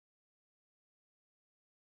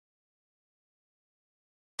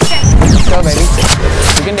go, baby.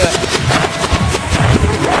 You can do it.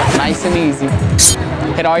 Nice and easy.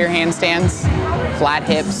 Hit all your handstands, flat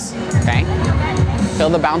hips, okay? Feel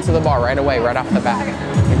the bounce of the bar right away, right off the bat.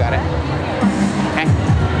 You got it. Okay.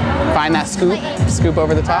 Find that scoop, scoop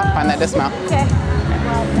over the top, find that dismount. Okay.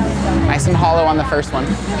 Nice and hollow on the first one,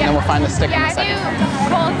 and then we'll find the stick in the second.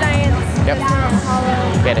 Cold giants. Yep.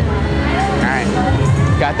 Get it. All right.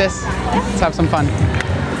 Got this? Let's have some fun. All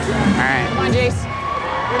right. Come on, Jace.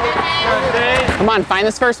 Come on, find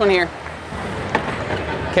this first one here.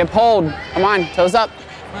 Kip, hold. Come on, toes up.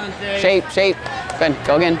 Shape, shape. Good,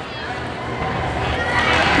 go again.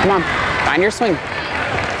 Come on, find your swing. Come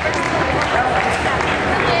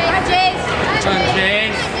on,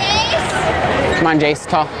 Jace. Come on, Jace,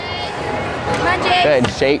 tall. Come on, Jace. Good,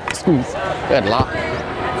 shape, squeeze. Good, lock.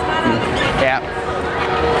 Yeah.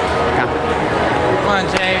 Come on,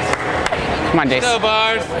 Jace. Come on, Jace. Still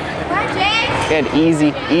bars. Come on, Jace. Good,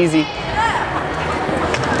 easy, easy.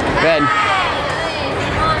 Good.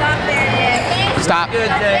 Stop. Good,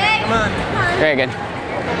 Jace. Come on. Very good.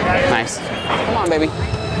 Nice. Come on, baby.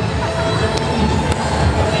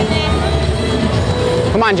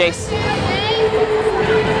 Come on, Jace.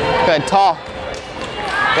 Good, tall.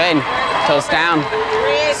 Good. Toes down.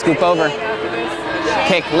 Scoop over.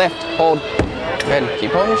 Kick, lift, hold. Good.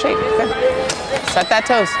 Keep holding your shape. Good. Set that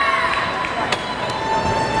toes.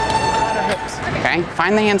 Okay.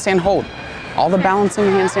 Find the handstand hold. All the balancing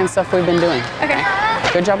handstand stuff we've been doing. Okay.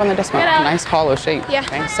 Good job on the dismount. Nice hollow shape. Yeah.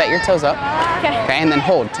 Okay. Set your toes up. Okay. Okay. And then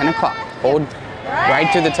hold. 10 o'clock. Hold right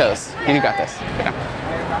through the toes. You got this. Good job.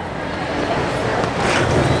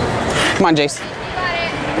 Come on, Jace.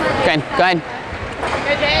 Good. Go ahead.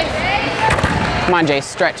 Come on, Jace.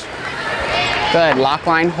 Stretch. Good. Lock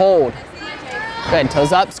line. Hold. Good.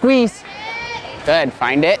 Toes up. Squeeze. Good.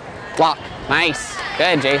 Find it. Lock. Nice.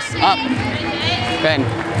 Good, Jace. Up. Good.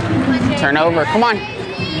 Turn over. Come on.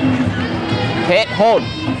 Hit. Hold.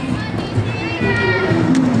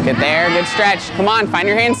 Get there. Good stretch. Come on. Find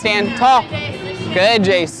your handstand. Tall. Good,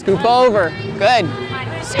 Jace. Scoop over. Good.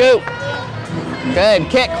 Scoop. Good.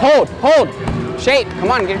 Kick. Hold. Hold. Shape.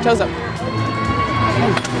 Come on. Get your toes up.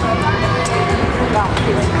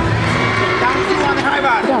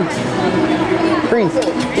 Down. Breathe.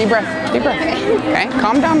 Deep breath. Deep breath. Okay.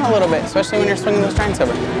 Calm down a little bit, especially when you're swinging those giants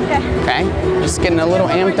over. Okay. Just getting a little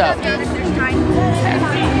amped up. Okay.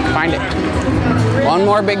 Find it. One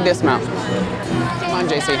more big dismount. Come on,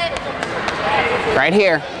 Jacey. Right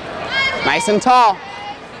here. Nice and tall.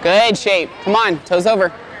 Good shape. Come on. Toes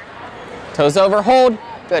over. Toes over. Hold.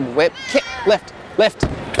 Good. Whip. Kick. Lift. Lift.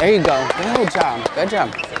 There you go. Good job. Good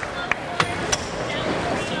job.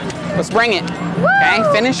 Let's bring it. Okay.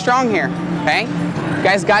 Finish strong here. Okay. You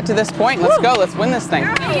guys got to this point. Let's go. Let's win this thing.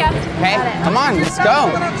 Okay. Come on. Let's go.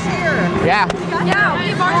 Yeah.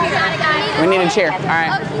 We need a cheer. All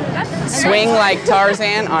right. Swing like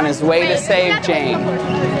Tarzan on his way to save Jane.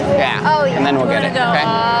 Yeah. And then we'll get it. Okay.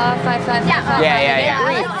 Yeah.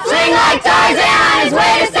 Swing like Tarzan on his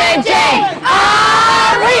way to save Jane.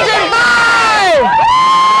 Region 5. All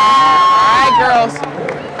right, girls.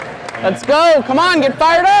 Let's go. Come on. Get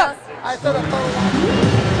fired up.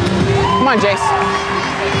 Come on, Jace.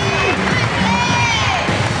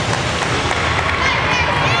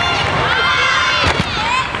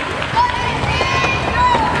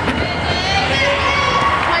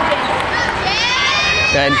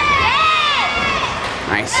 Good.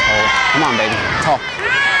 Nice hold. Come on, baby. Tall.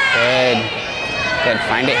 Good. Good.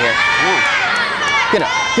 Find it here. Come on. Get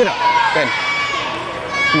up. Get up. Good.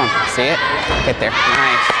 Come on. See it? Get there.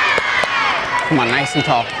 Nice. Come on. Nice and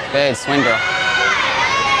tall. Good. Swing, girl.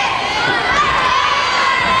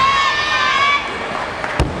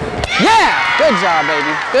 Yeah! Good job,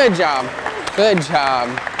 baby. Good job. Good job.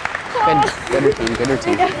 Good routine. Good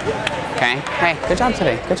routine. Okay. Hey, good job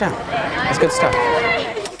today. Good job. That's good stuff.